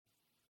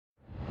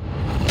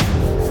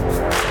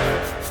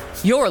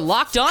You're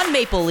Locked On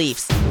Maple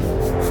Leafs,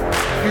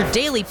 your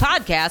daily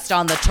podcast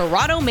on the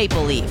Toronto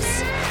Maple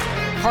Leafs.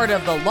 Part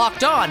of the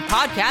Locked On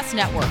Podcast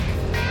Network,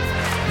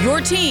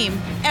 your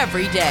team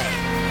every day.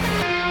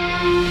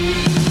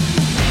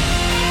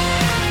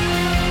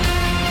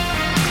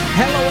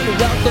 Hello and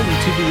welcome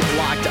to the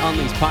Locked On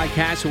Leafs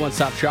podcast, your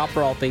one-stop shop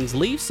for all things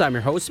Leafs. I'm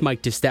your host,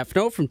 Mike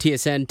DiStefano from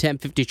TSN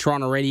 1050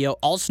 Toronto Radio,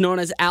 also known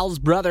as Al's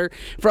brother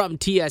from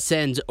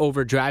TSN's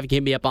Overdrive. You can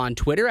hit me up on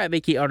Twitter at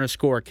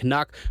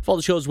Mickey_Canuck. Follow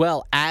the show as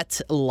well at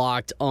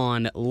Locked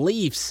On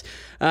Leafs.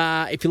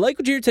 If you like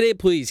what you hear today,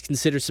 please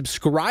consider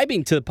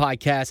subscribing to the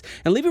podcast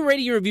and leave a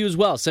rating and review as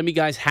well. Some of you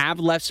guys have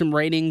left some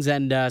ratings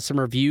and some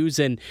reviews,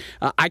 and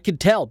I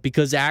could tell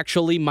because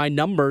actually my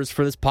numbers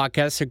for this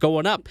podcast are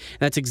going up.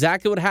 And that's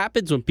exactly what happens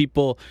when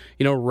people,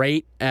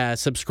 rate,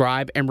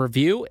 subscribe, and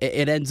review.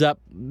 It ends up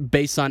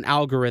based on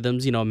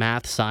algorithms,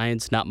 math,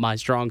 science, not my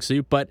strong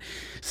suit, but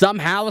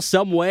somehow,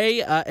 some way,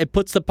 it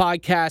puts the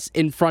podcast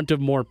in front of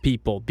more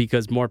people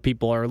because more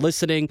people are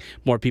listening,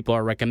 more people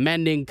are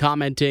recommending,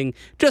 commenting,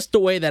 just the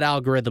way that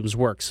algorithms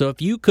work. So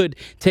if you could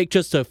take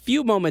just a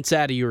few moments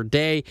out of your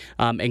day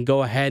and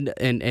go ahead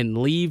and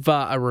leave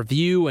a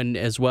review and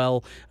as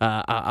well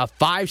a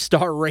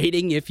 5-star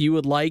rating if you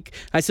would like.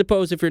 I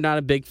suppose if you're not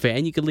a big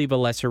fan, you could leave a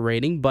lesser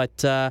rating,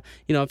 but if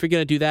you're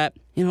going to do that,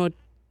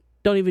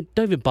 don't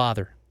even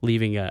bother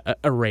leaving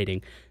a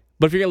rating.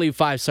 But if you're going to leave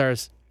 5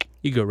 stars,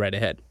 you go right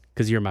ahead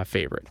because you're my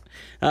favorite.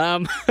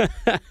 All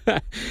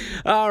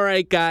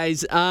right,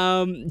 guys.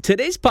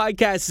 Today's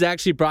podcast is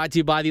actually brought to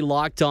you by the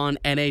Locked On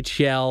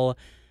NHL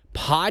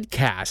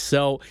podcast.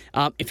 So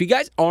if you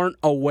guys aren't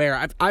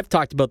aware, I've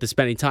talked about this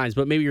many times,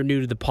 but maybe you're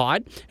new to the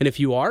pod, and if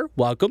you are,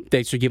 welcome.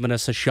 Thanks for giving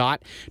us a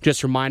shot.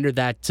 Just a reminder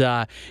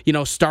that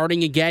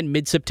starting again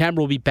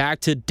mid-September, we'll be back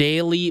to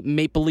daily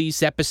Maple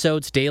Leafs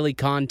episodes, daily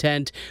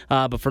content,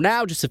 but for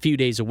now, just a few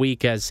days a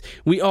week as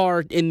we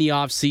are in the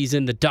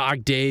off-season, the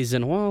dog days,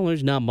 and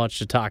there's not much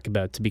to talk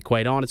about, to be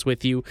quite honest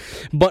with you.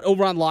 But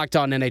over on Locked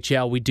On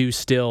NHL, we do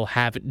still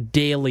have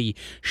daily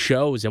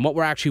shows, and what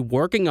we're actually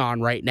working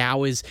on right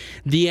now is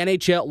the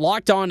NHL,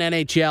 Locked On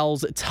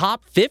NHL's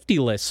top 50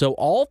 list. So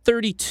all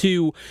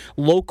 32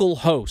 local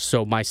hosts.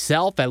 So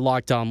myself at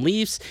Locked On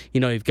Leafs,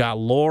 you've got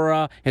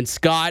Laura and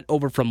Scott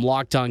over from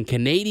Locked On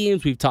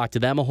Canadians. We've talked to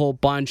them a whole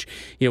bunch.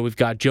 We've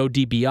got Joe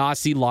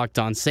DiBiase, Locked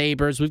On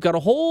Sabres. We've got a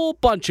whole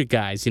bunch of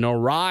guys.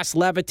 Ross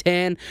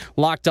Levitan,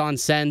 Locked On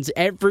Sens.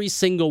 Every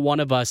single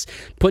one of us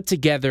put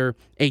together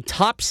a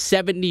top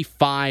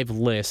 75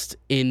 list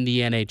in the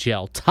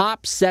NHL.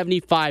 Top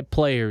 75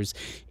 players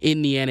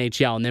in the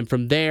NHL. And then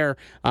from there,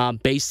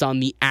 based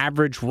on the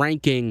average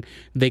ranking,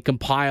 they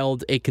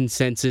compiled a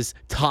consensus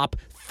top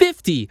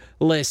 50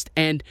 list.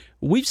 And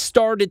we've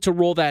started to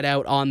roll that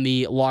out on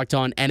the Locked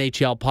On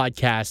NHL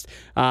podcast.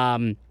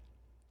 And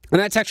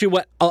that's actually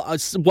what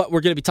we're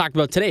going to be talking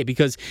about today,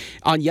 because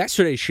on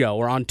yesterday's show,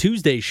 or on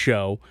Tuesday's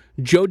show,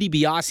 Joe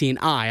DiBiase and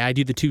I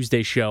do the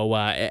Tuesday show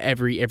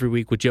every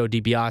week with Joe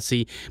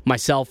DiBiase,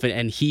 myself,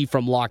 and he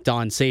from Locked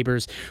On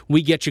Sabres.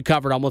 We get you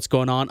covered on what's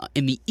going on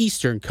in the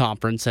Eastern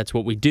Conference. That's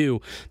what we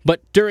do.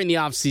 But during the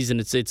offseason,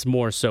 it's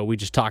more so we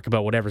just talk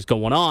about whatever's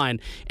going on.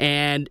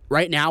 And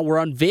right now, we're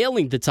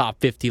unveiling the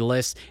top 50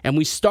 list, and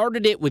we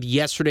started it with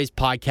yesterday's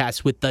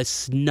podcast with the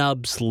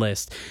snubs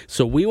list.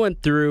 So we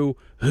went through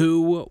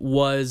who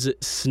was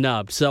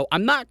snubbed. So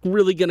I'm not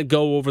really going to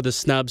go over the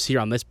snubs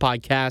here on this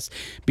podcast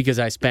because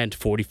I spent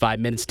 45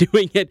 minutes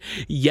doing it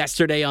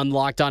yesterday on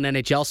Locked On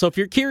NHL. So if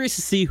you're curious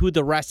to see who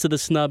the rest of the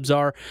snubs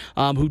are,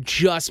 who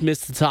just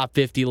missed the top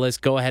 50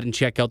 list, go ahead and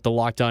check out the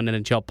Locked On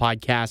NHL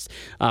podcast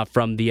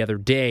from the other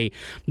day.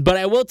 But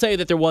I will tell you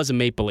that there was a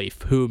Maple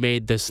Leaf who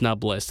made the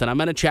snub list, and I'm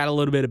going to chat a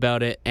little bit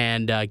about it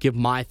and give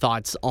my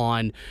thoughts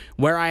on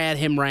where I had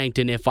him ranked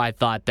and if I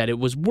thought that it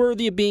was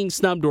worthy of being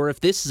snubbed or if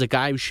this is a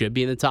guy who should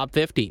be in the top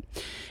 50.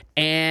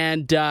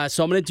 And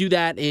so I'm going to do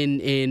that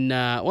in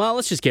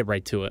let's just get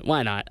right to it.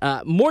 Why not?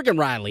 Morgan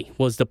Rielly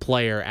was the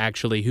player,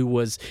 actually, who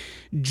was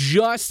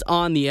just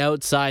on the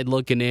outside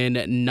looking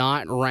in,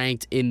 not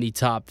ranked in the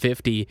top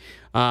 50,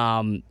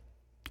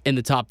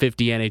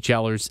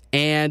 NHLers.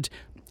 And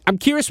I'm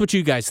curious what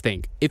you guys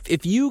think.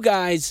 If you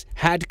guys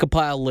had to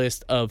compile a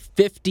list of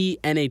 50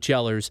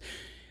 NHLers,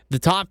 the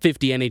top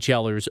 50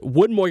 NHLers,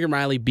 would Morgan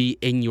Rielly be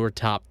in your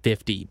top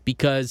 50?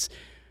 Because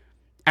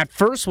at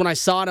first, when I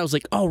saw it, I was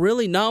like, oh,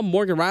 really? No,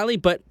 Morgan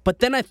Rielly? But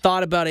then I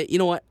thought about it. You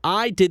know what?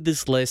 I did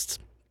this list,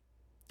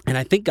 and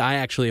I think I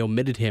actually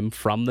omitted him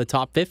from the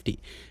top 50.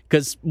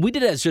 Because we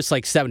did it as just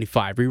like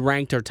 75. We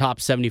ranked our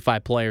top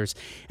 75 players.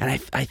 And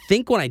I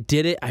think when I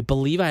did it, I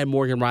believe I had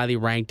Morgan Rielly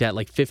ranked at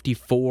like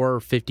 54 or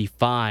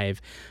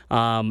 55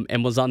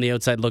 and was on the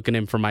outside looking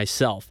in for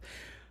myself.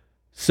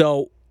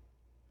 So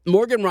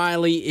Morgan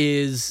Rielly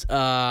is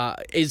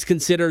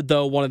considered,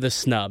 though, one of the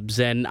snubs.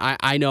 And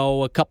I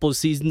know a couple of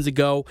seasons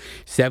ago,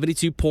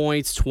 72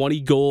 points, 20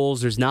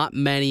 goals. There's not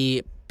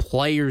many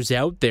players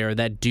out there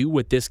that do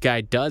what this guy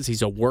does.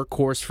 He's a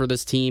workhorse for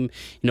this team,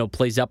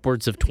 plays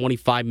upwards of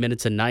 25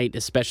 minutes a night,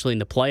 especially in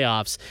the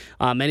playoffs.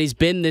 And he's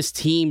been this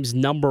team's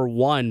number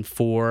one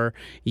for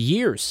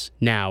years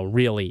now,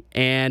 really.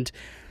 And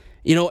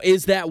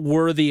is that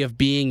worthy of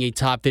being a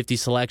top 50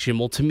 selection?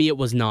 Well, to me, it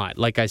was not.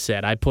 Like I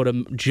said, I put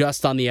him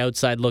just on the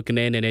outside looking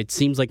in, and it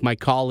seems like my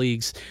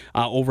colleagues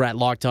over at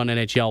Locked On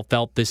NHL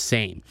felt the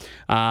same.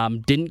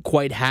 Didn't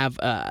quite have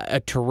a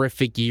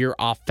terrific year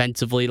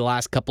offensively the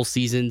last couple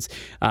seasons.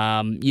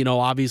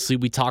 Obviously,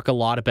 we talk a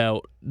lot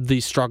about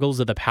the struggles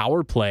of the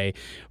power play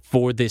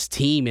for this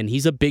team, and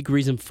he's a big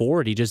reason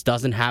for it. He just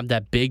doesn't have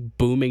that big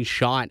booming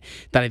shot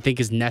that I think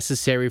is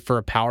necessary for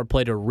a power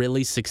play to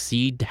really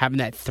succeed. Having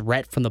that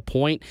threat from the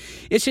point,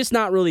 it's just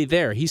not really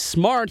there. He's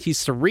smart, he's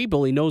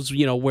cerebral, he knows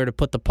where to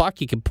put the puck.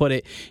 He can put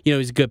it,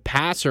 he's a good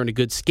passer and a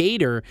good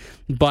skater,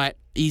 but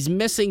he's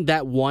missing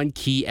that one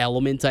key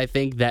element, I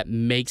think, that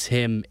makes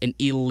him an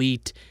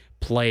elite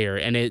player,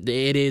 and it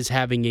is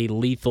having a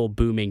lethal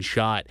booming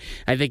shot.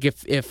 I think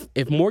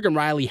if Morgan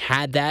Rielly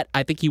had that,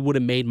 I think he would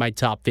have made my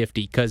top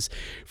 50, because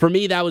for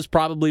me that was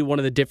probably one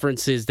of the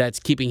differences that's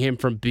keeping him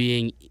from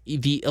being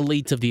the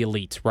elite of the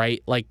elites,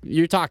 right? Like,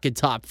 you're talking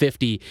top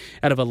 50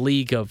 out of a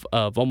league of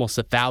almost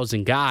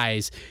 1,000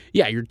 guys.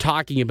 Yeah, you're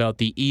talking about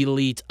the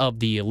elite of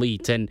the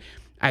elite, and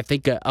I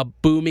think a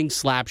booming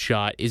slap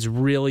shot is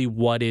really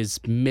what is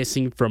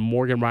missing from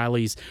Morgan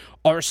Rielly's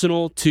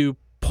arsenal to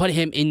put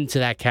him into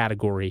that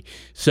category.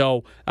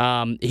 So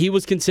he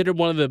was considered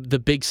one of the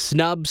big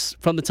snubs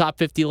from the top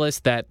 50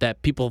 list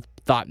that people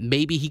thought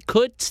maybe he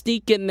could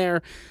sneak in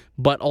there,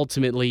 but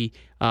ultimately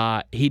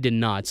he did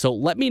not. So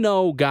let me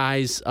know,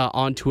 guys,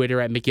 on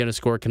Twitter at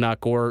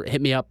Mickey_Canuck, or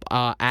hit me up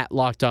at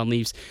Locked On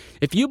Leafs,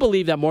 if you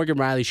believe that Morgan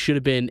Rielly should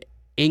have been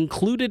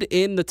included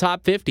in the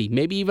top 50.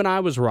 Maybe even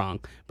I was wrong.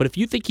 But if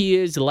you think he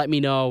is, let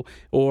me know.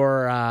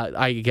 Or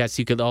I guess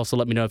you could also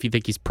let me know if you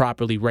think he's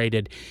properly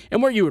rated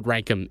and where you would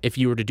rank him if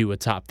you were to do a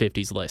top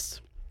 50s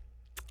list.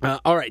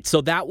 All right,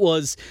 so that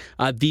was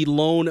the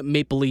lone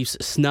Maple Leafs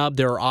snub.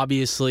 There are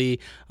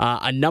obviously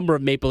a number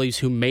of Maple Leafs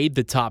who made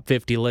the top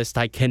 50 list.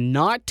 I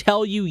cannot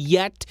tell you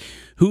yet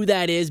who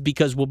that is,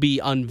 because we'll be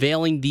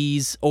unveiling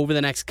these over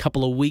the next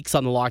couple of weeks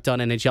on the Locked On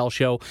NHL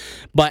show.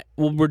 But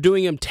we're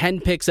doing them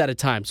 10 picks at a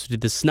time. So we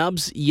did the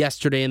snubs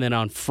yesterday, and then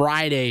on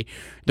Friday,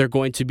 they're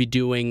going to be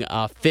doing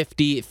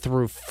 50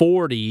 through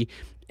 40,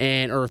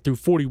 or through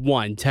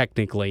 41,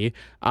 technically.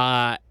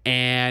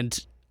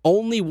 And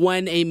only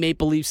when a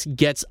Maple Leafs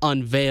gets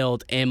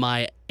unveiled am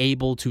I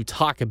able to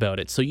talk about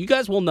it. So you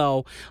guys will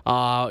know,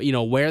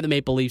 where the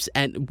Maple Leafs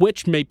and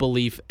which Maple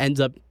Leaf ends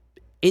up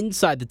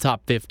inside the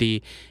top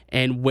 50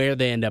 and where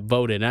they end up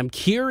voted. And I'm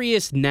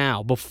curious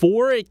now,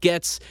 before it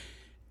gets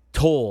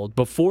told,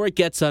 before it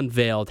gets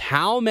unveiled,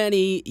 how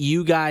many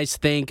you guys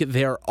think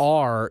there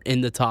are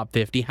in the top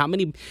 50? How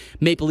many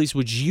Maple Leafs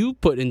would you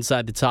put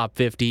inside the top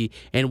 50,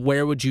 and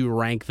where would you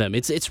rank them?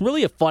 It's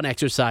really a fun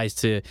exercise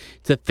to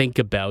think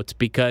about,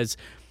 because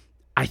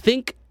I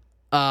think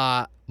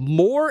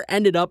more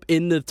ended up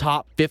in the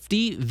top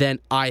 50 than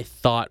I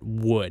thought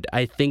would.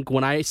 I think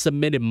when I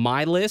submitted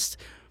my list,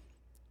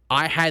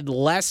 I had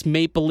less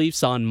Maple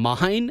Leafs on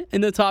mine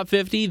in the top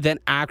 50 than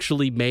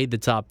actually made the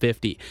top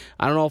 50.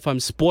 I don't know if I'm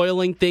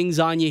spoiling things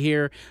on you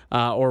here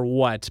or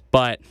what,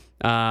 but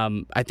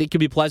I think you'll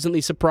be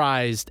pleasantly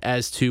surprised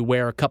as to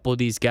where a couple of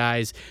these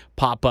guys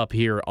pop up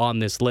here on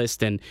this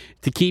list. And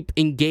to keep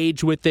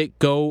engaged with it,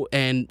 go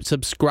and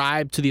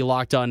subscribe to the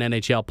Locked On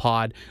NHL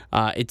pod.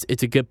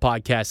 It's a good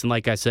podcast, and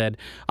like I said,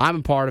 I'm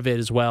a part of it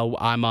as well.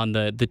 I'm on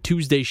the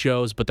Tuesday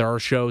shows, but there are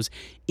shows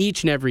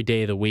each and every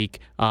day of the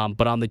week.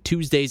 But on the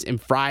Tuesdays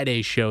and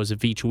Friday shows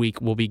of each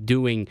week, we'll be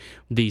doing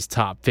these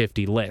top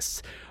 50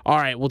 lists. All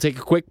right, we'll take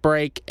a quick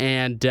break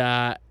and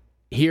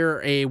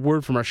hear a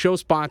word from our show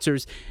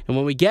sponsors, and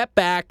when we get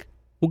back,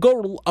 we'll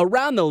go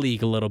around the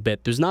league a little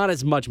bit. There's not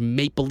as much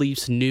Maple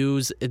Leafs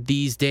news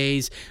these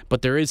days,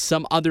 but there is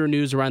some other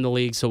news around the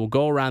league, so we'll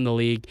go around the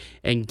league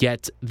and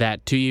get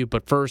that to you.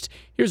 But first,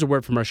 here's a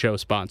word from our show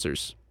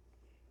sponsors.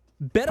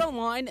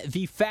 BetOnline,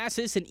 the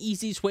fastest and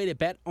easiest way to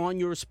bet on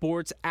your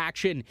sports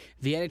action.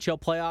 The NHL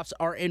playoffs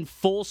are in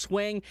full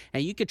swing,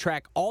 and you can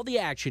track all the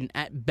action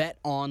at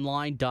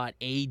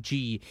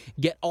betonline.ag.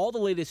 Get all the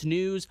latest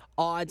news,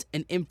 odds,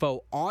 and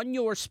info on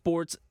your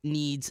sports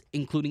needs,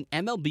 including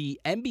MLB,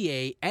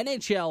 NBA,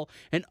 NHL,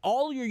 and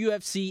all your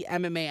UFC,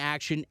 MMA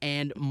action,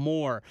 and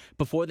more.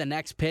 Before the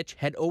next pitch,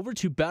 head over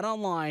to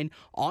BetOnline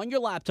on your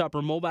laptop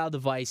or mobile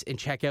device and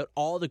check out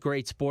all the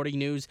great sporting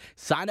news,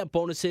 sign-up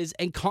bonuses,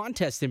 and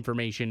contest information.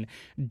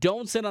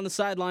 Don't sit on the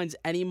sidelines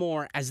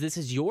anymore, as this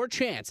is your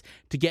chance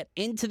to get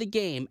into the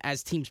game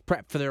as teams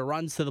prep for their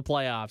runs to the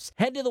playoffs.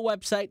 Head to the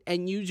website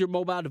and use your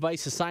mobile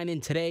device to sign in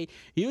today.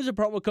 Use a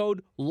promo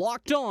code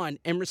LOCKEDON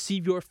and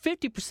receive your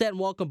 50%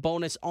 welcome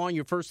bonus on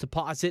your first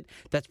deposit.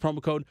 That's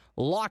promo code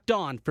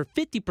LOCKEDON for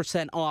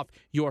 50% off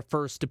your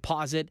first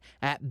deposit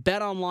at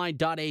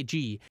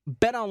betonline.ag.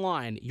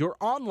 BetOnline, your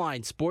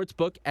online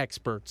sportsbook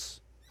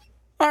experts.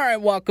 All right,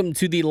 welcome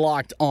to the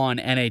Locked On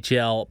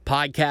NHL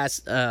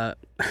podcast.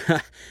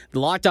 The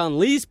Locked On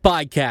Leafs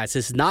podcast.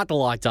 This is not the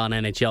Locked On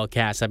NHL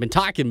cast. I've been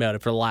talking about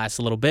it for the last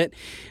little bit.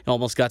 It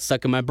almost got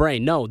stuck in my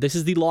brain. No, this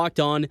is the Locked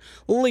On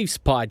Leafs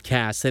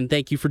podcast. And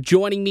thank you for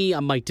joining me.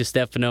 I'm Mike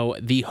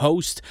DiStefano, the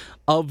host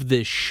of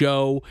this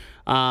show.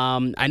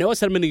 I know I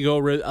said I'm going to go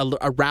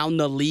around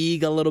the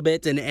league a little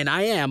bit, and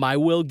I am. I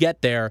will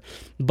get there.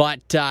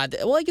 But, I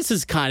guess this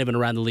is kind of an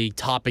around the league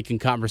topic and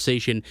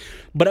conversation.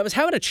 But I was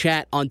having a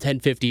chat on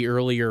 1050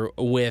 earlier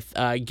with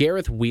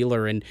Gareth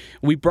Wheeler, and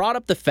we brought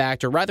up the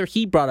fact, or rather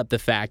he brought up the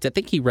fact, I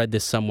think he read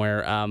this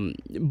somewhere,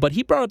 but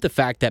he brought up the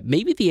fact that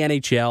maybe the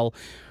NHL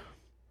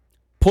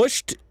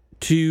pushed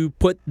to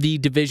put the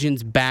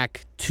divisions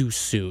back too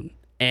soon.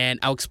 And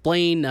I'll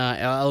explain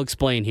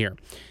here.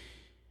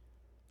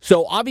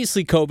 So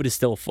obviously COVID is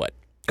still afoot.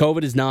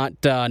 COVID is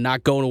not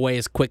going away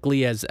as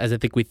quickly as I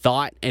think we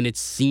thought, and it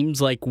seems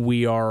like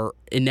we are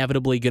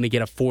inevitably going to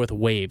get a fourth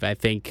wave. I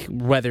think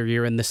whether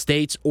you're in the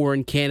States or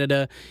in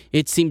Canada,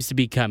 it seems to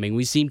be coming.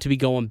 We seem to be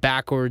going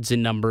backwards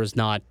in numbers,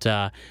 not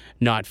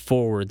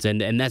forwards,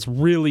 and that's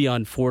really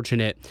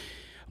unfortunate.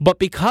 But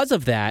because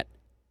of that,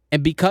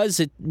 and because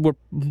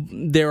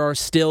there are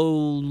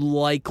still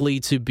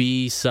likely to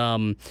be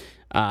some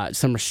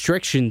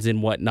restrictions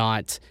and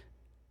whatnot,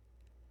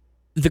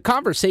 the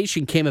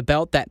conversation came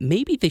about that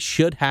maybe they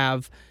should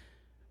have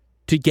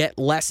to get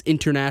less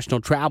international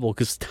travel.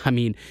 Because, I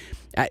mean,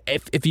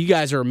 if you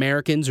guys are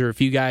Americans or if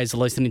you guys are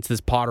listening to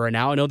this pod right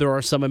now, I know there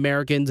are some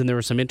Americans and there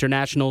are some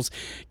internationals.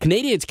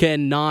 Canadians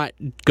cannot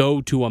go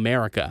to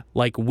America.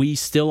 Like, we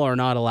still are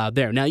not allowed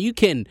there. Now, you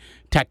can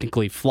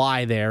technically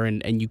fly there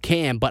and you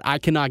can, but I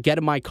cannot get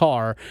in my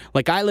car.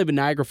 Like, I live in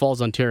Niagara Falls,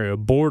 Ontario,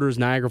 borders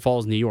Niagara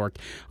Falls, New York.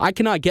 I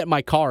cannot get in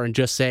my car and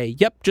just say,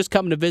 yep, just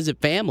coming to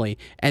visit family,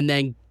 and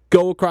then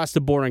go across the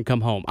border and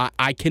come home.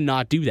 I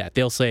cannot do that.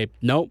 They'll say,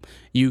 nope,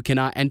 you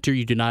cannot enter.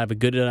 You do not have a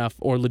good enough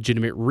or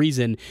legitimate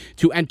reason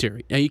to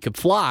enter. Now, you can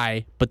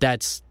fly, but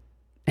that's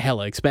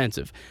hella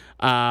expensive.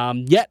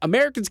 Yet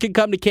Americans can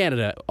come to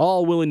Canada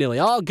all willy-nilly,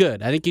 all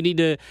good. I think you need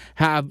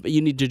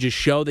to just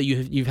show that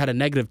you've had a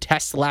negative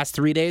test the last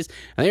 3 days,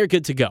 and you're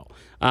good to go.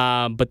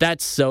 But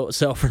that's so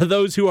for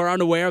those who are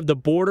unaware of the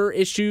border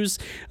issues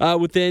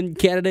within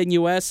Canada and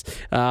U.S.,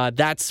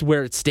 that's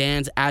where it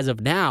stands as of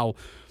now.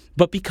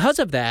 But because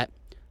of that,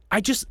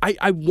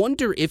 I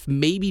wonder if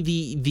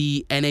maybe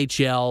the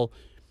NHL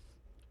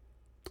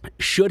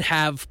should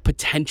have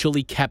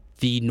potentially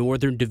kept the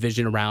Northern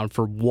Division around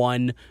for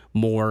one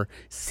more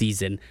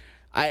season.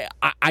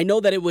 I know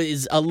that it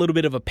was a little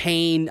bit of a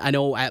pain. I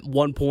know at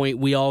one point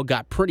we all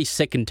got pretty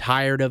sick and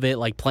tired of it,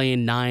 like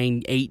playing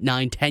 9, 8,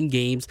 9, 10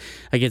 games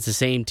against the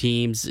same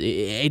teams.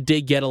 It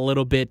did get a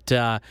little bit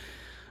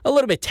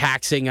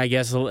taxing, I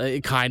guess,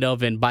 kind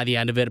of, and by the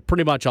end of it,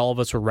 pretty much all of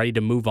us were ready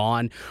to move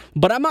on.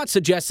 But I'm not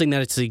suggesting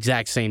that it's the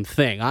exact same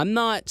thing. I'm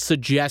not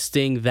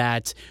suggesting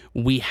that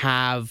we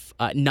have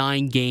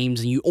 9 games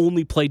and you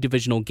only play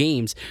divisional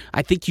games.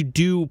 I think you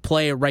do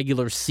play a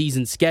regular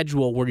season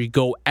schedule where you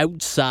go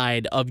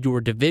outside of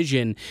your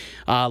division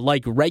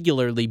like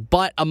regularly,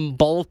 but a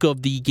bulk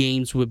of the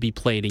games would be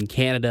played in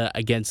Canada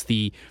against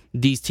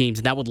these teams,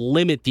 and that would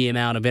limit the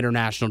amount of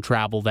international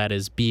travel that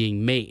is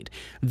being made.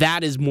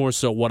 That is more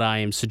so what I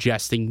am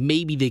suggesting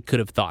maybe they could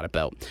have thought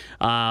about.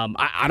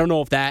 I don't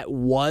know if that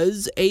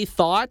was a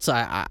thought.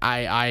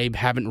 I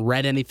haven't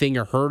read anything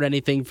or heard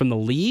anything from the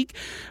league,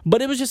 but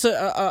it was just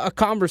a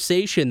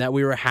conversation that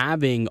we were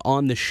having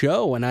on the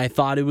show, and I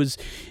thought it was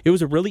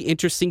a really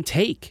interesting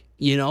take.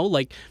 You know,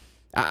 like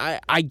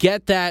I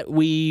get that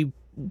we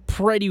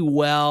pretty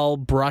well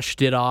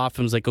brushed it off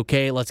and was like,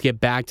 okay, let's get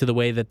back to the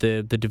way that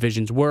the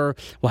divisions were.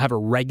 We'll have a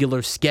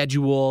regular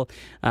schedule.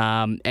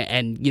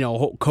 And you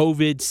know,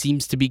 COVID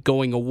seems to be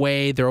going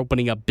away. They're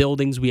opening up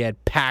buildings. We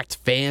had packed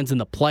fans in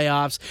the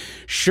playoffs.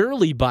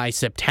 Surely by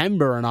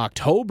September and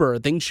October,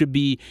 things should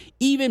be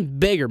even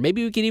bigger.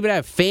 Maybe we can even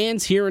have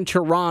fans here in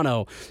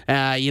Toronto.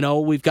 You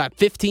know, we've got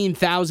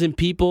 15,000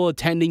 people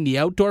attending the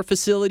outdoor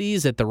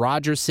facilities at the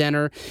Rogers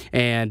Center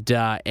and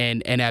at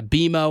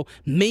BMO.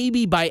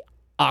 Maybe by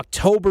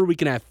October, we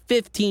can have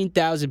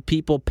 15,000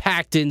 people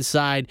packed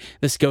inside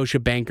the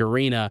Scotiabank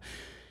Arena.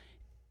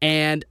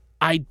 And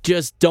I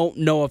just don't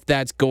know if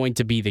that's going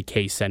to be the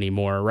case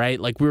anymore, right?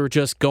 Like, we were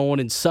just going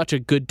in such a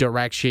good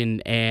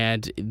direction,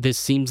 and this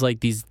seems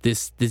like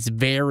this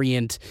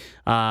variant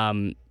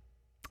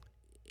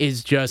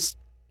is just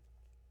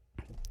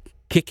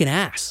kicking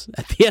ass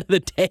at the end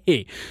of the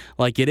day,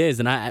 like it is.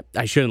 And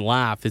I shouldn't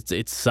laugh.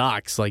 It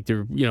sucks. Like,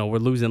 we're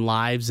losing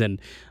lives, and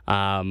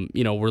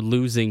we're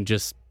losing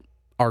just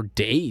our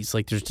days.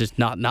 Like, there's just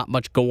not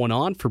much going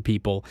on for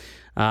people.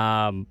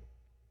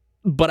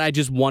 But I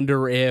just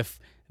wonder if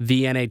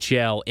the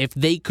NHL, if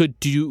they could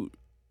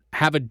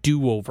have a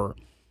do-over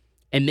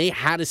and they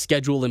had a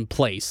schedule in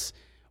place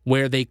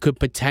where they could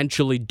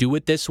potentially do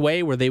it this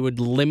way, where they would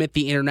limit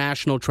the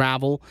international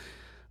travel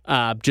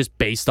just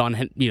based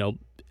on,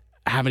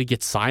 having to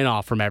get sign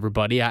off from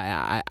everybody.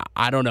 I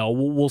don't know.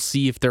 We'll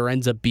see if there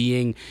ends up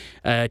being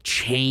a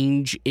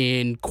change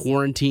in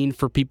quarantine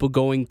for people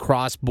going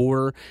cross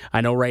border.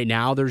 I know right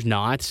now there's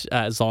not,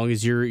 as long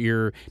as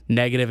you're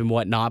negative and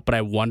whatnot. But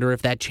I wonder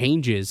if that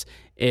changes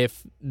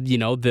if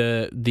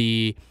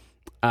the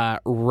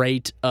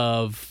rate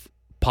of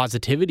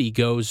positivity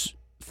goes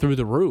through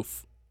the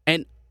roof.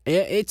 And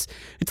it's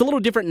a little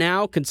different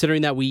now,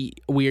 considering that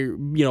we're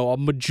a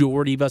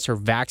majority of us are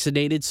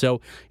vaccinated, so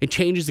it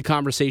changes the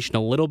conversation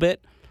a little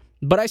bit.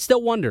 But I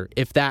still wonder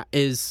if that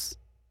is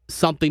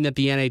something that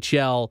the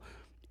NHL,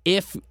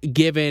 if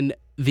given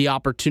the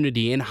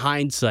opportunity in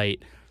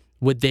hindsight,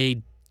 would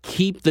they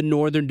keep the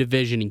Northern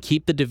Division and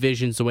keep the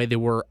divisions the way they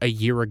were a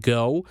year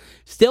ago,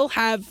 still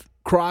have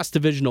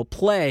cross-divisional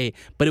play,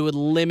 but it would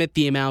limit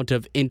the amount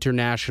of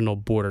international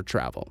border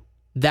travel.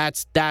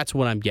 That's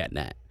what I'm getting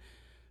at.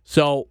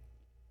 So,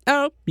 I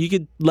don't know, you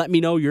could let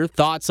me know your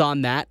thoughts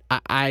on that.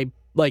 I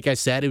like I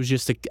said, it was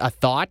just a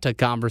thought, a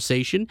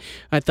conversation.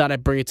 I thought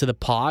I'd bring it to the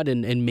pod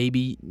and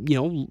maybe,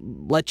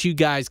 let you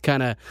guys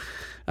kind of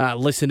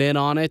listen in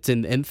on it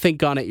and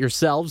think on it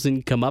yourselves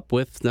and come up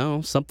with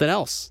something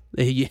else.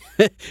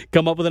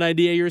 Come up with an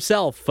idea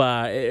yourself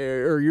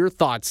or your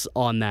thoughts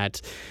on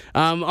that.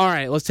 All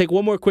right, let's take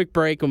one more quick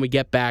break. When we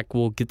get back,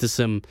 we'll get to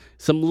some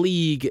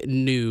league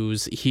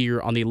news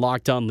here on the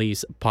Locked On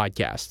Leafs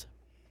podcast.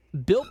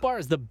 Built Bar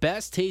is the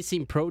best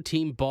tasting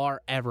protein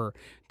bar ever.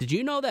 Did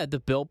you know that the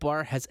Built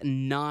Bar has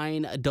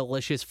 9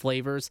 delicious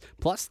flavors,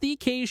 plus the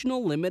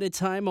occasional limited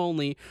time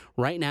only?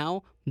 Right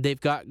now, they've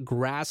got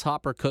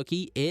Grasshopper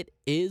Cookie. It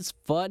is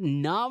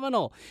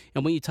phenomenal.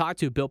 And when you talk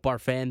to a Built Bar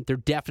fan, they're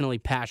definitely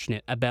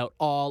passionate about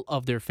all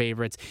of their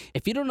favorites.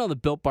 If you don't know the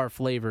Built Bar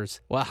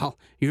flavors, well,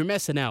 you're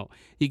missing out.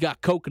 You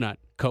got coconut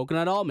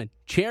almond,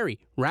 cherry,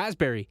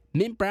 raspberry,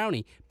 mint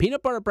brownie,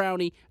 peanut butter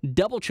brownie,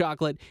 double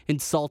chocolate,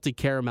 and salted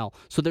caramel.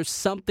 So there's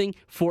something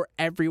for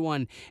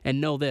everyone.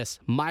 And know this,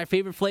 my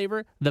favorite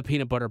flavor, the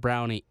peanut butter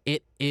brownie.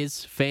 It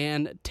is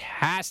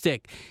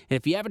fantastic. And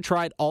if you haven't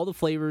tried all the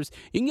flavors,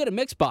 you can get a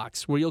mix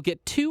box where you'll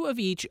get 2 of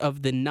each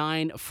of the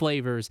 9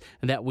 flavors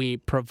that we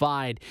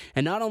provide.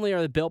 And not only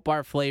are the Built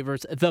Bar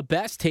flavors the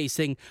best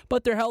tasting,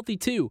 but they're healthy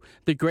too.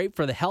 They're great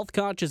for the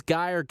health-conscious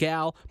guy or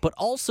gal, but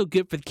also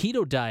good for the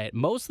keto diet.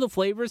 Most of the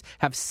flavors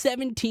have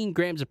 17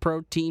 grams of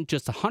protein,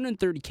 just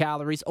 130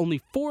 calories, only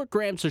 4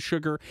 grams of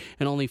sugar,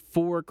 and only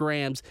 4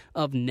 grams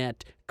of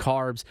net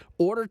carbs.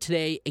 Order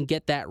today and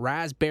get that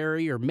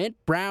raspberry or mint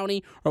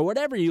brownie or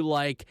whatever you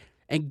like,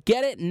 and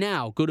get it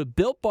now. Go to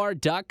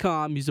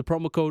BuiltBar.com, use the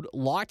promo code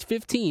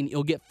LOCKED15.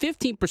 You'll get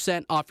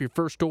 15% off your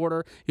first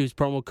order. Use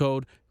promo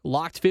code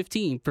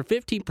LOCKED15 for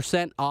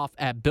 15% off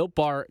at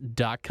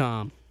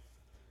BuiltBar.com.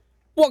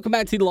 Welcome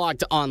back to the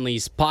Locked On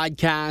Leafs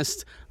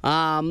podcast.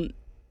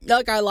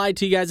 Look, I lied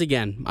to you guys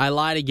again. I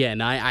lied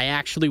again. I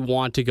actually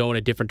want to go in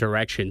a different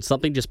direction.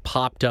 Something just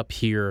popped up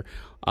here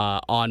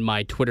on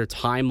my Twitter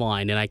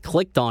timeline, and I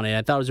clicked on it.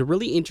 I thought it was a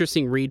really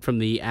interesting read from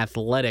The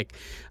Athletic.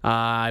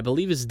 I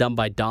believe it's done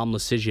by Dom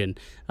Lucian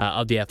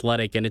of The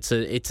Athletic, and it's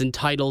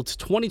entitled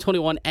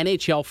 2021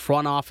 NHL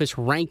Front Office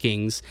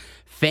Rankings.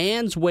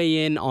 Fans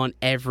weigh in on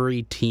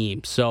every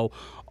team. So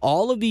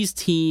all of these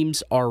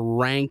teams are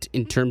ranked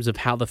in terms of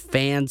how the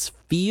fans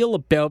feel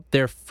about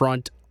their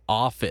front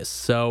office.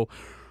 So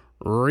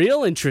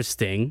real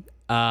interesting.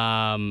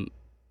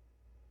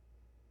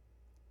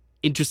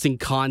 Interesting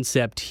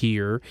concept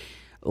here.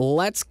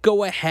 Let's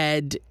go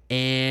ahead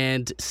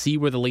and see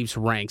where the Leafs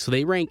rank. So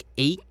they rank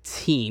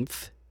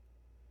 18th.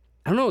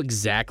 I don't know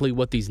exactly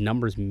what these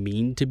numbers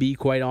mean, to be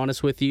quite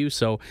honest with you,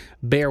 so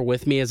bear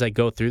with me as I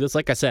go through this.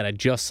 Like I said, I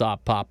just saw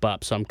it pop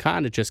up, so I'm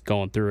kind of just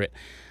going through it.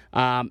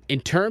 In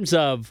terms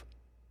of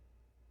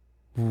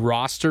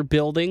roster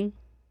building,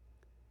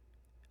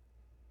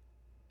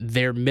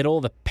 they're middle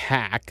of the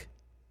pack.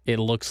 It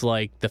looks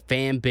like the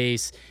fan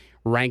base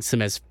ranks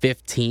them as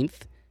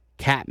 15th.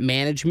 Cap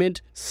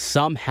management,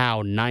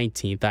 somehow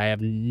 19th. I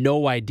have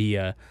no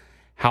idea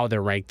how they're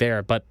ranked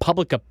there. But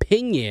public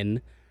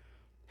opinion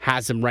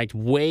has them ranked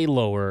way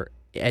lower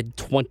at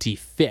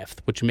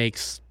 25th, which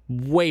makes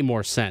way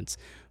more sense.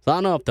 So I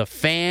don't know if the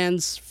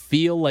fans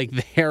feel like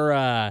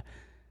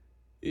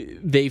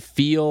they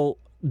feel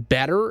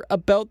better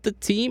about the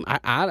team.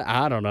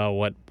 I don't know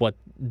what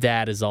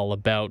that is all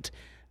about.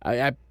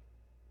 I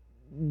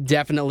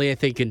definitely, I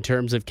think in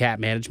terms of cap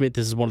management,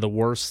 this is one of the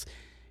worst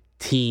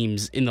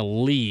teams in the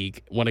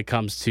league when it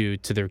comes to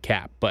their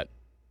cap. But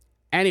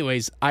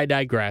anyways, I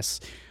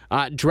digress.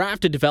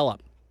 Draft to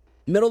develop.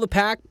 Middle of the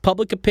pack,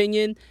 public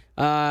opinion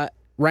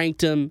ranked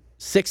them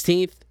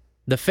 16th.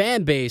 The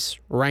fan base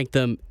ranked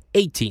them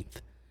 18th.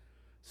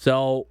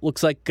 So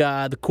looks like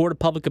the court of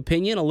public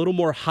opinion a little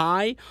more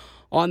high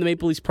on the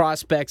Maple Leafs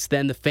prospects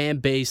than the fan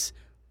base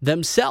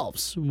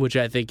themselves, which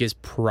I think is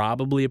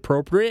probably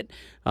appropriate.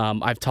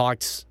 I've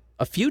talked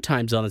a few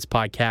times on this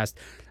podcast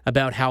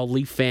about how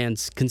Leaf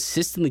fans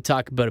consistently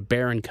talk about a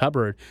barren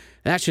cupboard.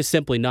 And that's just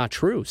simply not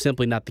true,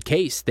 simply not the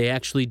case. They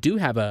actually do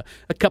have a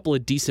couple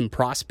of decent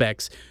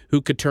prospects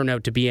who could turn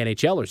out to be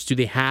NHLers. Do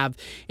they have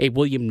a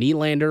William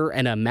Nylander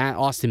and a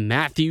Austin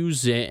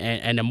Matthews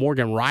and a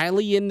Morgan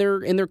Rielly in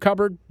their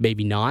cupboard?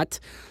 Maybe not.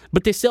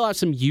 But they still have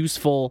some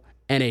useful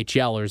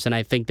NHLers, and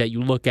I think that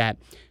you look at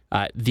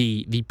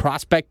the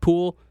prospect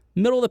pool,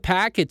 middle of the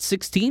pack at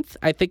 16th,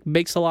 I think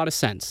makes a lot of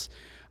sense.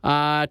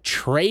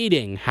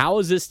 Trading. How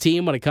is this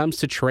team when it comes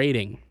to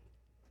trading?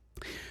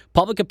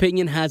 Public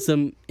opinion has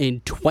them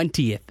in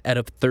 20th out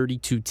of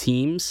 32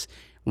 teams,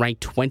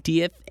 ranked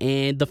 20th,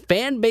 and the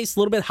fan base a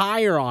little bit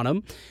higher on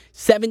them,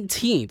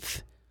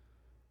 17th.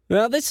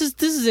 Now, this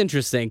is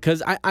interesting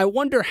because I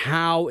wonder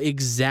how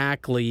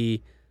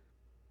exactly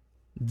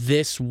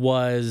this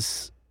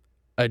was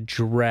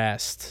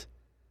addressed.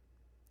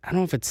 I don't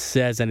know if it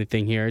says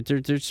anything here.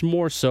 There's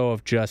more so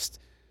of just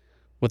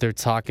what they're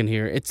talking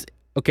here. It's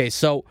okay,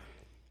 so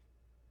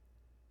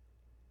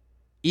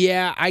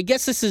yeah, I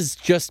guess this is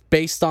just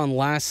based on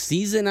last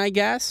season, I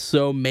guess.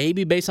 So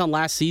maybe based on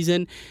last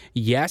season,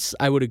 yes,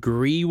 I would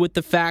agree with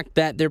the fact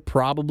that they're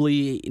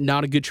probably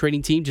not a good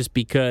trading team just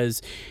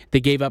because they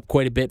gave up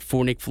quite a bit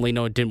for Nick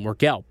Foligno. It didn't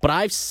work out. But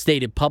I've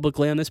stated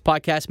publicly on this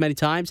podcast many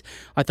times,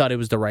 I thought it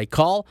was the right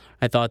call.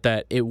 I thought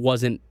that it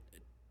wasn't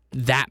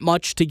that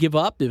much to give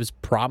up. It was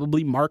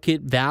probably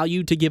market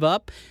value to give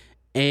up.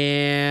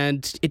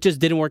 And it just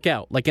didn't work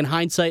out. Like in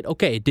hindsight,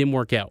 okay, it didn't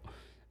work out.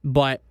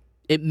 But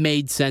it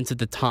made sense at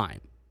the time.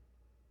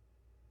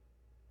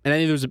 And I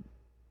think there was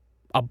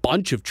a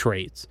bunch of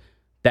trades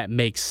that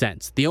make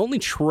sense. The only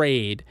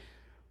trade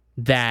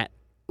that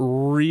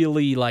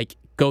really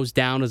goes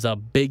down as a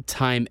big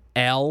time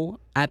L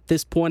at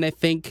this point, I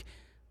think,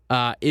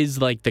 is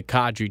the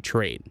Kadri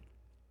trade.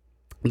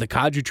 The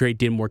Kadri trade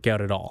didn't work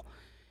out at all.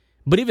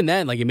 But even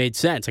then, it made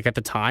sense. At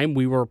the time,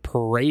 we were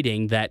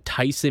parading that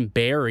Tyson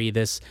Barrie,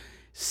 this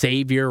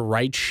savior,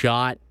 right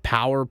shot,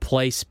 power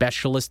play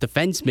specialist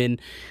defenseman,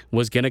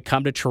 was going to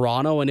come to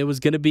Toronto, and it was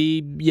going to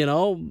be,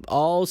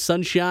 all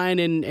sunshine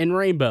and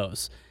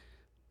rainbows.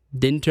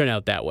 Didn't turn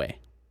out that way.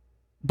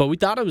 But we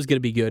thought it was going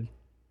to be good.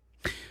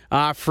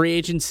 Free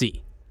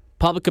agency.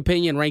 Public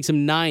opinion ranks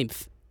him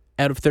 9th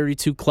out of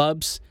 32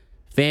 clubs.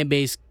 Fan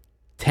base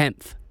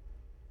 10th.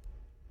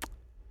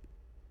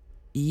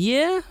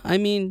 Yeah,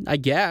 I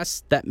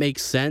guess that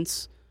makes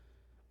sense.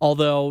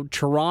 Although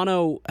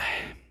Toronto,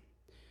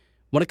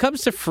 when it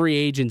comes to free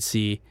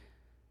agency,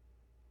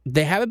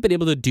 they haven't been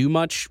able to do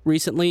much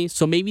recently.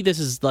 So maybe this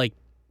is the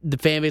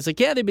fan base,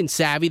 yeah, they've been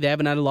savvy. They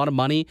haven't had a lot of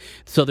money.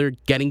 So they're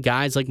getting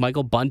guys like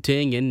Michael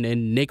Bunting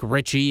and Nick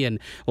Ritchie. And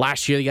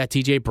last year they got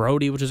TJ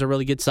Brody, which was a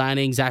really good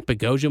signing. Zach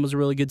Bogosian was a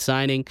really good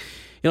signing.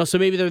 So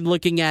maybe they're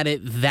looking at it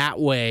that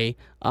way.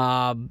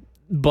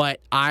 But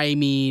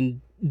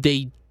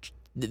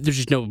there's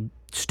just no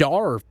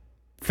star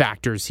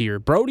factors here.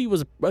 Brody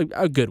was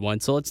a good one,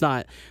 so let's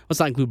not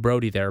include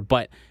Brody there.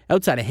 But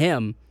outside of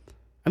him,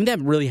 they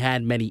haven't really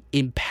had many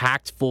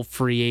impactful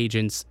free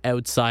agents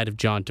outside of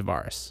John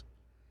Tavares.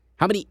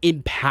 How many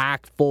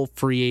impactful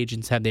free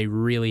agents have they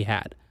really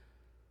had?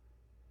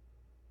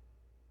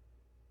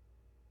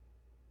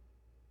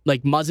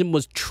 Muzzin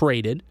was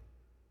traded,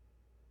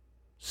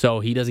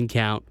 so he doesn't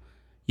count.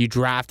 You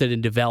drafted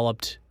and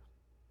developed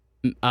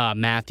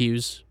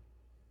Matthews,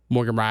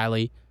 Morgan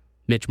Rielly,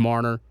 Mitch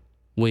Marner,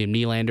 William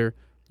Nylander.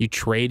 You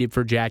traded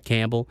for Jack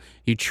Campbell.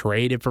 You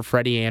traded for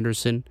Freddie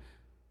Anderson.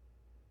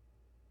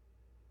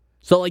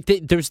 So,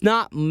 there's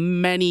not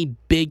many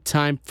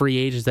big-time free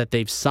agents that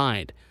they've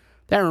signed.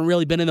 They haven't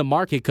really been in the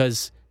market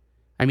because,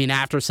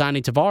 after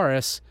signing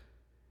Tavares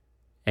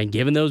and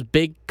giving those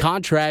big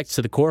contracts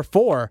to the core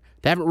four,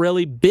 they haven't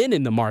really been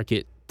in the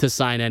market to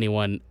sign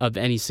anyone of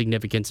any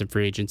significance in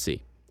free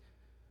agency.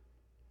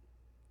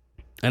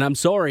 And I'm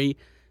sorry,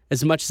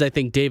 as much as I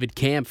think David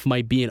Kampf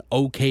might be an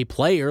okay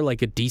player, a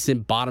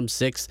decent bottom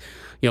six,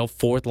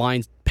 fourth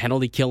line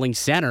penalty killing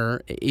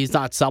center, he's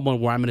not someone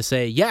where I'm going to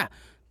say, yeah,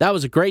 that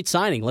was a great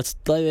signing. Let's,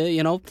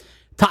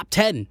 top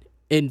 10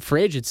 in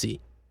free agency.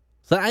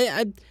 So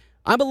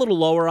I'm a little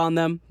lower on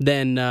them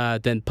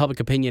than public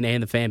opinion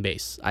and the fan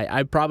base.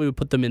 I probably would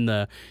put them in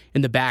the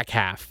back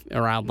half,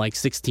 around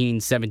 16,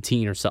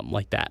 17 or something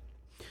like that.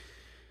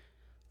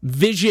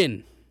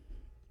 Vision.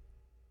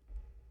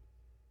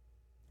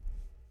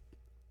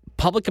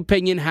 Public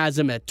opinion has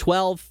him at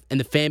 12, and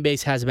the fan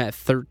base has him at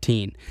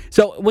 13.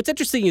 So what's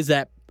interesting is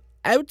that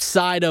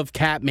outside of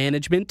cap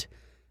management,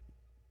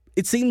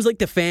 it seems like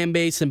the fan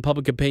base and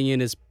public opinion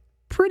is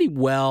pretty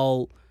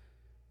well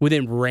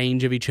within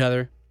range of each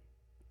other.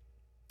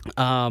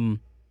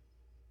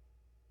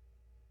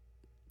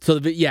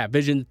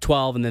 Vision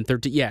 12 and then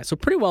 13. Yeah, so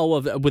pretty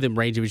well within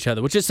range of each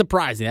other, which is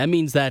surprising. That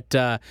means that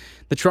the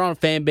Toronto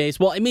fan base,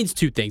 well, it means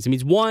two things. It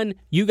means, one,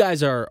 you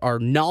guys are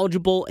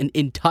knowledgeable and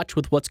in touch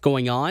with what's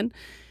going on.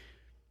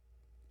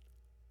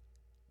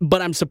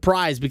 But I'm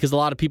surprised because a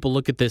lot of people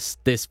look at this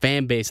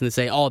fan base and they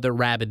say, "Oh, they're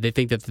rabid. They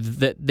think that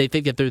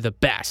they're the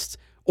best,"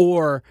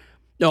 or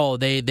oh,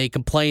 they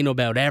complain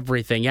about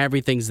everything.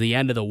 Everything's the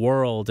end of the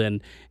world,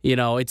 and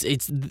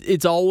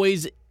it's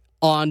always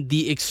on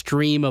the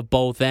extreme of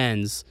both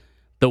ends.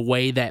 The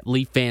way that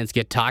Leaf fans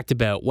get talked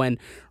about, when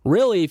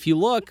really, if you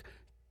look,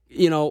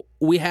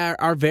 we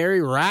are very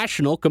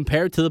rational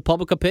compared to the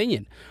public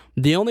opinion.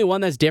 The only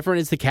one that's different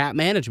is the cap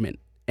management,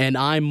 and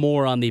I'm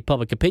more on the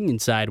public opinion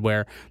side,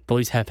 where the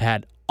Leafs have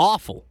had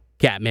awful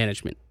cap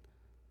management.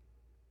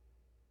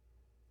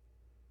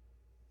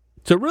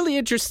 So, really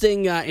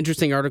interesting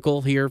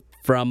article here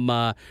from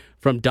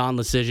Don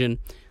Lucian.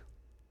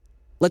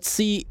 Let's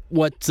see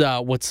what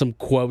some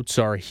quotes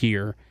are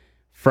here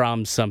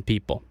from some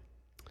people.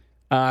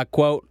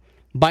 Quote,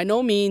 by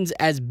no means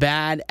as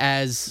bad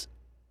as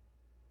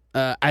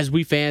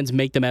we fans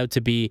make them out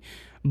to be,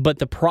 but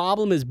the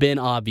problem has been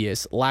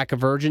obvious. Lack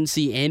of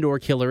urgency and or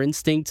killer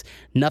instinct.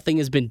 Nothing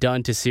has been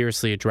done to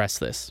seriously address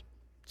this.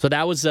 So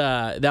that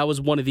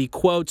was one of the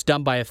quotes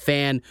done by a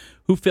fan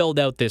who filled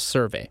out this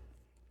survey.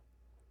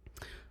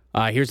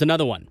 Here's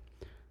another one.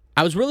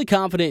 I was really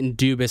confident in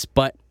Dubas,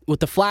 but with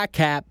the flat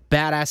cap,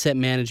 bad asset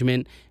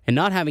management, and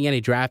not having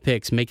any draft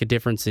picks make a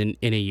difference in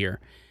a year,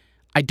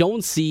 I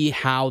don't see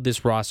how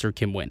this roster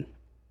can win.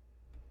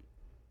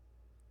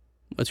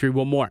 Let's read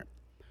one more.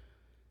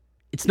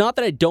 It's not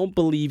that I don't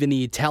believe in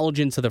the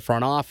intelligence of the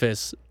front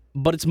office,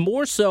 but it's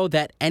more so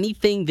that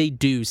anything they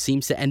do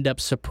seems to end up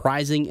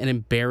surprising and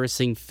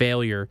embarrassing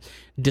failure,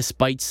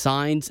 despite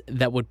signs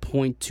that would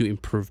point to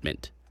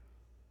improvement.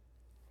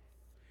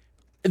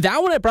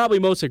 That one I probably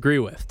most agree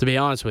with, to be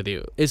honest with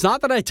you. It's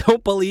not that I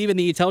don't believe in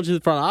the intelligence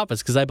of the front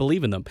office, because I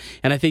believe in them.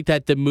 And I think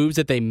that the moves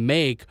that they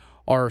make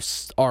are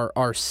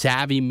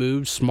savvy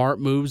moves, smart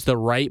moves, the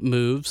right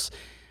moves,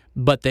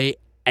 but they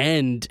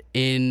end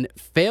in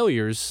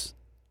failures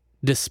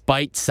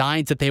despite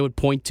signs that they would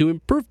point to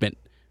improvement.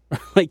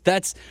 Like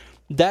that's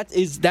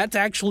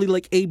actually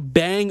like a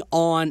bang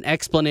on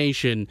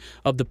explanation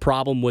of the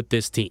problem with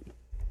this team.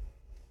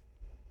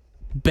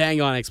 Bang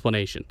on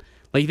explanation.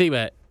 Like, you think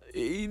about it.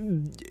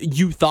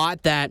 You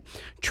thought that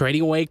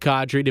trading away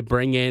Kadri to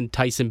bring in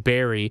Tyson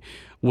Barrie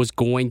was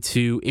going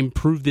to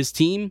improve this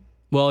team?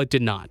 Well, it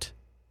did not.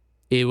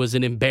 It was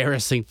an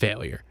embarrassing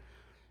failure.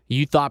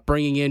 You thought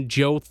bringing in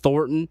Joe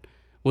Thornton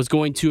was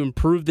going to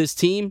improve this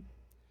team?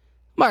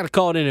 I'm not going to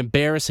call it an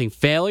embarrassing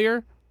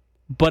failure,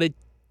 but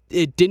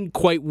it didn't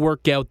quite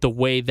work out the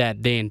way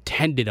that they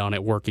intended on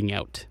it working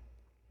out.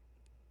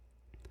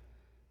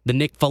 The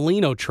Nick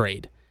Foligno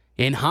trade.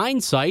 In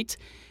hindsight,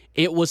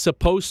 it was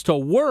supposed to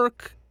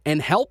work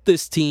and help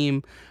this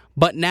team,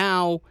 but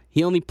now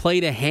he only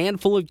played a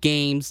handful of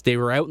games. They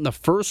were out in the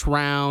first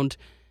round,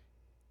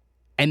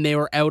 and they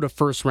were out a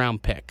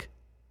first-round pick.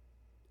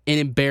 An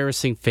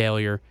embarrassing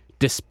failure,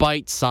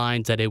 despite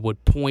signs that it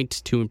would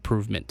point to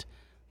improvement.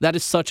 That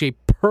is such a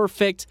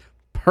perfect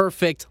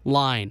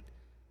line.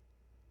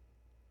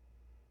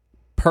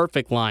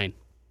 Perfect line.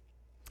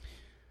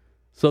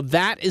 So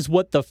that is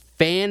what the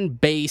fan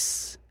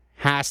base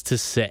has to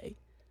say.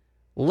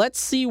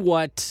 Let's see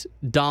what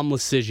Dom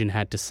Lucian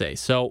had to say.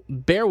 So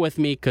bear with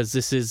me, because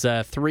this is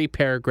 3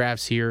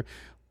 paragraphs here.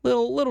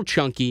 Little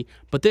chunky,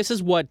 but this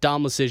is what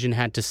Dom Lucian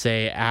had to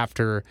say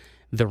after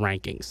the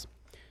rankings.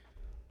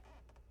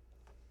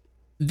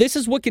 This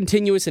is what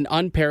continuous and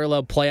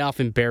unparalleled playoff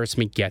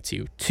embarrassment gets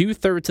you.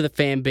 2/3 of the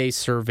fan base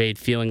surveyed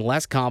feeling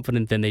less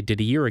confident than they did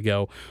a year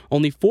ago.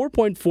 Only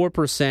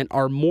 4.4%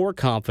 are more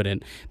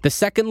confident, the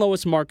second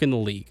lowest mark in the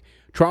league.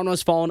 Toronto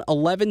has fallen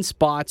 11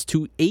 spots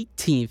to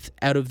 18th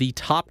out of the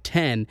top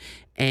 10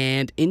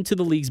 and into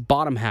the league's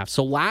bottom half.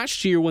 So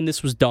last year when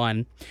this was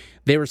done,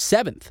 they were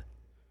 7th.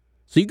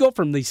 So you go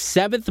from the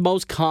 7th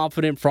most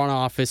confident front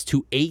office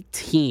to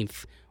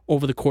 18th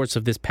over the course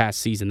of this past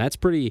season. That's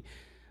pretty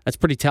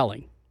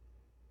telling.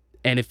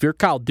 And if you're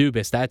Kyle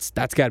Dubas, that's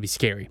got to be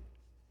scary.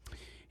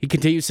 He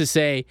continues to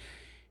say,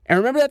 and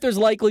remember that there's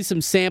likely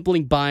some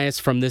sampling bias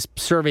from this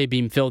survey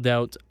being filled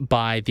out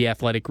by the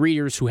Athletic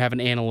readers who have an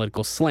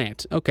analytical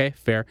slant. Okay,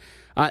 fair.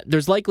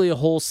 There's likely a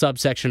whole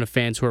subsection of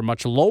fans who are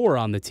much lower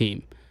on the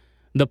team.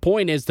 The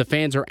point is the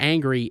fans are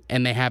angry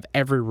and they have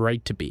every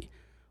right to be.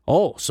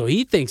 Oh, so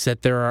he thinks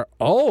that there are...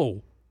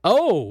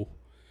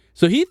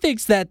 So he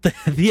thinks that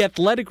the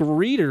Athletic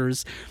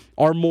readers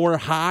are more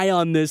high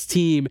on this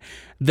team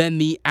than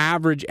the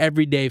average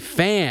everyday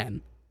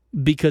fan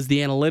because the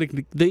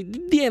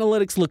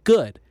analytics look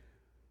good.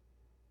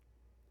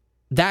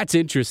 That's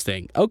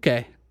interesting.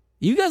 Okay.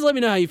 You guys let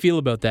me know how you feel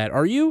about that.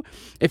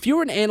 If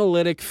you're an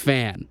analytic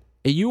fan,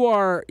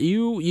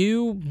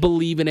 you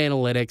believe in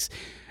analytics,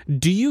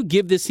 do you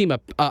give this team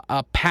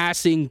a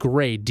passing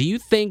grade? Do you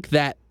think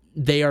that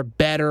they are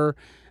better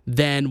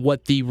than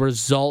what the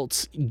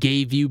results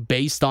gave you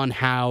based on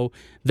how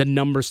the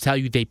numbers tell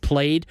you they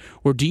played?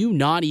 Or do you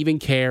not even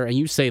care and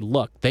you say,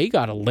 look, they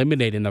got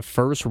eliminated in the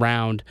first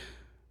round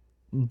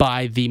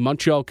by the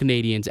Montreal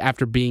Canadiens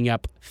after being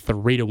up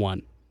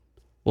 3-1?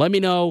 Let me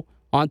know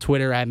on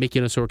Twitter at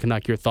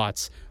MickeyNosorCanuck your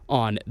thoughts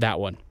on that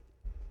one.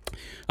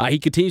 He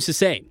continues to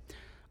say,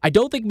 I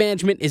don't think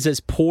management is as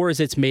poor as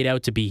it's made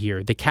out to be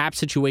here. The cap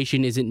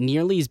situation isn't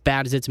nearly as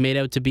bad as it's made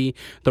out to be.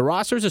 The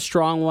roster is a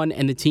strong one,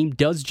 and the team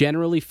does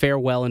generally fare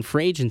well in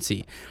free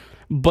agency,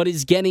 but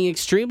it's getting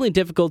extremely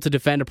difficult to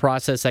defend a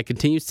process that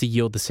continues to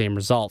yield the same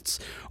results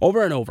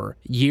over and over,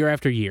 year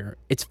after year.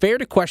 It's fair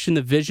to question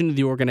the vision of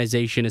the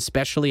organization,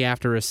 especially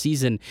after a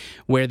season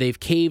where they've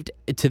caved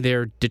to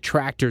their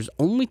detractors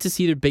only to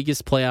see their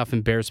biggest playoff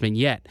embarrassment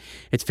yet.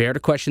 It's fair to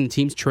question the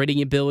team's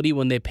trading ability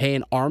when they pay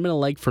an arm and a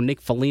leg for Nick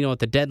Foligno at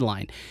the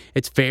deadline.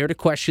 It's fair to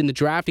question the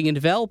drafting and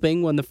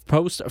developing when the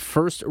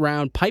post-first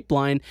round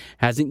pipeline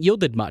hasn't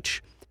yielded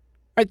much.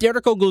 Right, the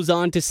article goes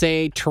on to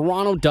say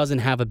Toronto doesn't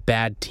have a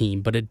bad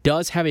team, but it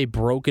does have a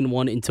broken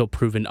one until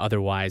proven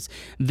otherwise.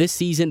 This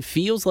season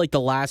feels like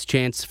the last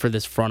chance for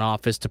this front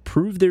office to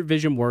prove their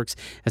vision works,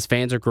 as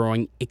fans are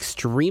growing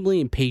extremely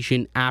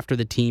impatient after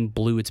the team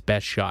blew its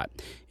best shot.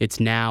 It's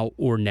now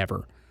or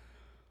never.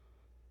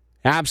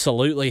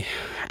 Absolutely.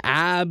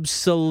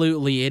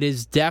 It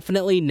is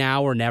definitely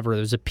now or never.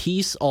 There's a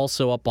piece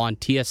also up on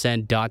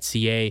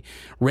tsn.ca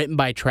written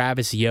by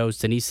Travis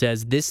Yost, and he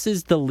says, this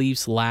is the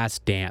Leafs'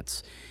 last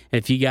dance.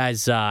 If you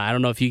guys, I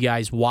don't know if you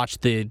guys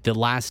watched the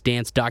Last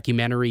Dance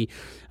documentary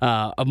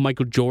of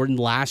Michael Jordan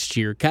last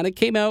year. Kind of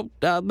came out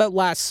about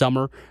last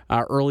summer,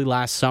 early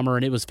last summer,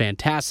 and it was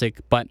fantastic.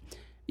 But,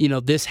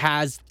 this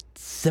has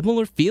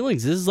similar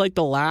feelings. This is like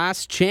the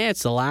last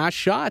chance, the last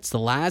shots, the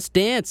last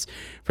dance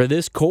for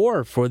this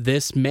core, for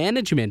this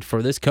management,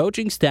 for this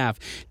coaching staff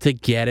to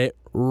get it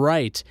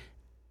right.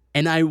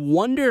 And I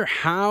wonder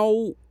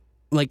how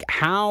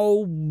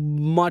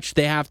much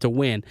they have to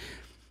win.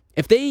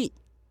 If they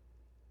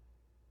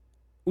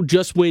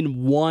just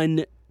win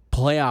one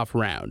playoff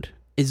round,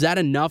 is that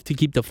enough to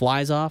keep the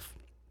flies off?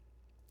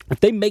 If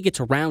they make it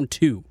to round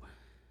 2,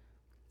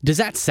 does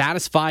that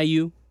satisfy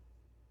you?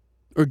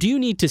 Or do you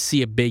need to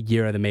see a big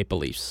year of the Maple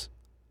Leafs?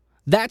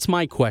 That's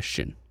my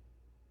question.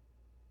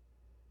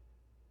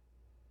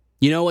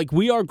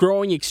 We are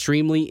growing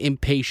extremely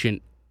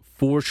impatient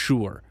for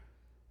sure.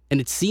 And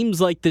it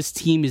seems like this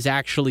team is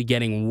actually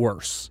getting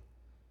worse.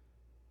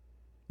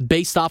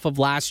 Based off of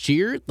last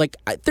year,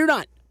 they're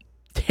not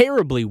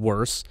terribly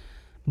worse,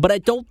 but I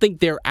don't think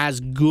they're as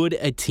good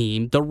a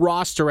team. The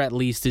roster, at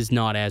least, is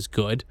not as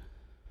good.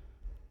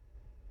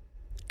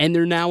 And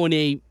they're now in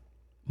a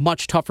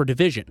much tougher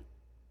division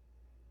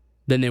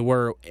than they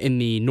were in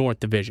the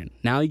North Division.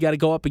 Now you got to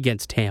go up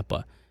against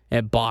Tampa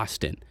and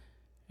Boston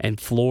and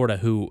Florida,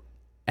 who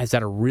has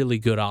had a really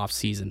good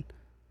offseason.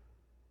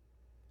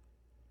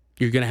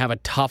 You're going to have a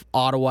tough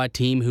Ottawa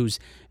team who's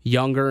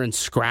younger and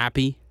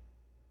scrappy.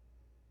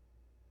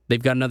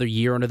 They've got another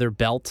year under their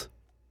belt.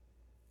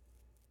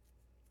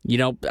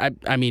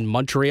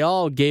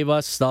 Montreal gave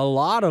us a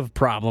lot of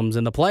problems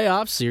in the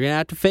playoffs. You're going to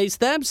have to face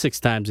them 6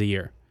 times a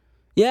year.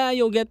 Yeah,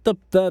 you'll get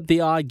the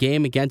odd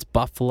game against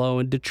Buffalo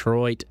and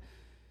Detroit.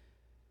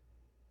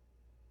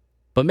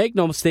 But make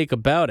no mistake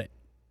about it.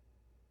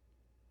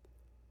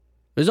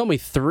 There's only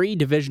 3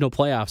 divisional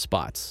playoff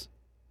spots.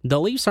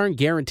 The Leafs aren't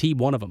guaranteed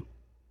one of them.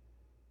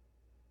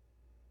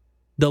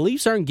 The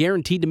Leafs aren't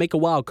guaranteed to make a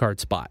wild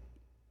card spot.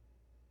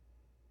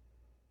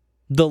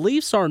 The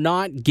Leafs are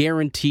not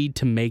guaranteed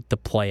to make the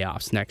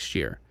playoffs next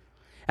year.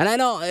 And I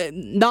know,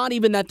 not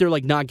even that they're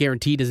not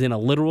guaranteed as in a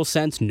literal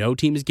sense. No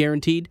team is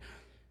guaranteed.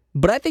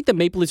 But I think the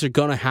Maple Leafs are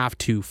going to have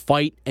to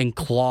fight and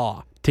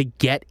claw to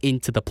get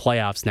into the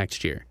playoffs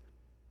next year.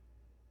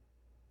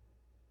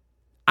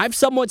 I've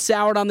somewhat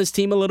soured on this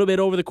team a little bit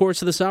over the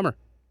course of the summer.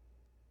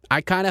 I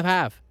kind of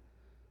have.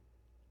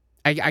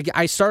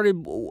 I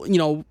started,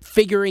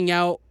 figuring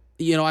out,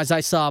 as I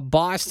saw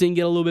Boston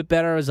get a little bit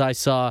better, as I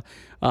saw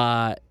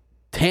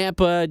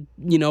Tampa,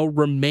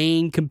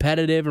 remain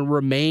competitive and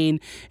remain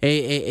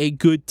a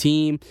good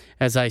team,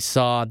 as I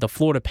saw the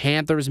Florida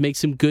Panthers make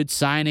some good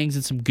signings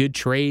and some good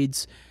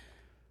trades.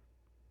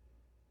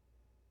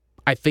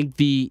 I think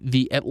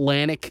the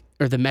Atlantic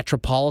or the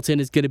Metropolitan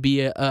is going to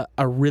be a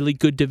really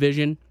good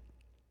division.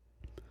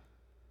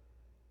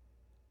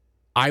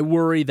 I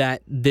worry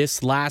that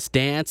this last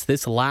dance,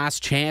 this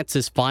last chance,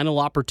 this final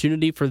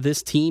opportunity for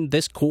this team,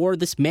 this core,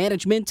 this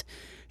management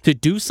to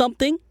do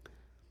something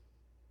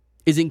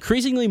is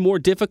increasingly more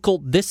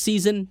difficult this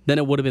season than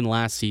it would have been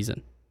last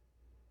season.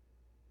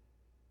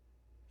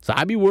 So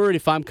I'd be worried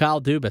if I'm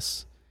Kyle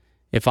Dubas.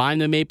 If I'm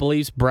the Maple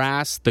Leafs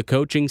brass, the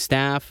coaching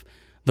staff,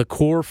 the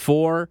core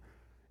 4,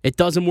 it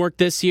doesn't work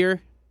this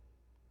year.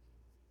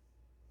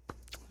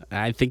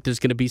 I think there's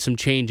going to be some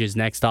changes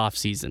next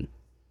offseason.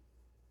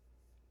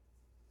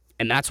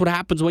 And that's what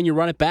happens when you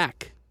run it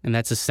back. And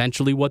that's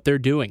essentially what they're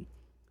doing.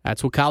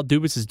 That's what Kyle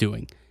Dubas is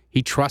doing.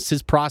 He trusts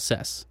his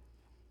process.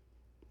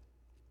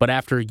 But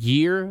after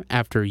year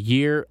after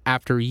year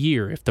after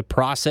year, if the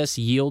process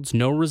yields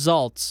no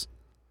results,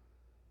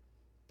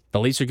 the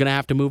Leafs are going to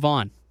have to move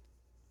on.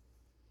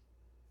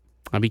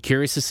 I'll be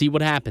curious to see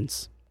what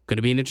happens. Going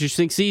to be an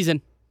interesting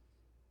season.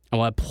 And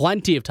we'll have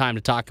plenty of time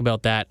to talk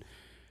about that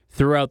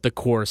throughout the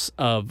course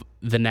of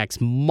the next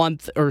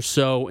month or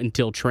so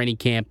until training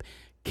camp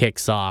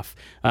kicks off.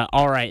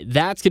 All right,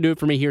 that's going to do it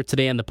for me here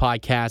today on the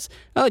podcast.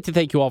 I'd like to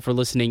thank you all for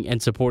listening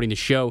and supporting the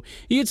show.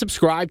 You can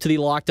subscribe to the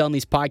Locked On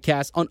Leafs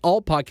podcast on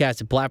all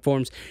podcasting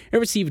platforms and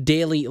receive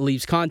daily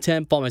Leafs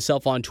content. Follow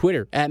myself on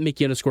Twitter at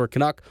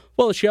Mickey_Canuck.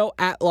 Follow the show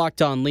at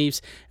Locked On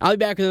Leafs. I'll be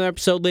back with another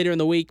episode later in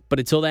the week, but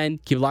until then,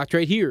 keep it locked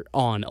right here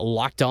on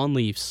Locked On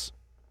Leafs.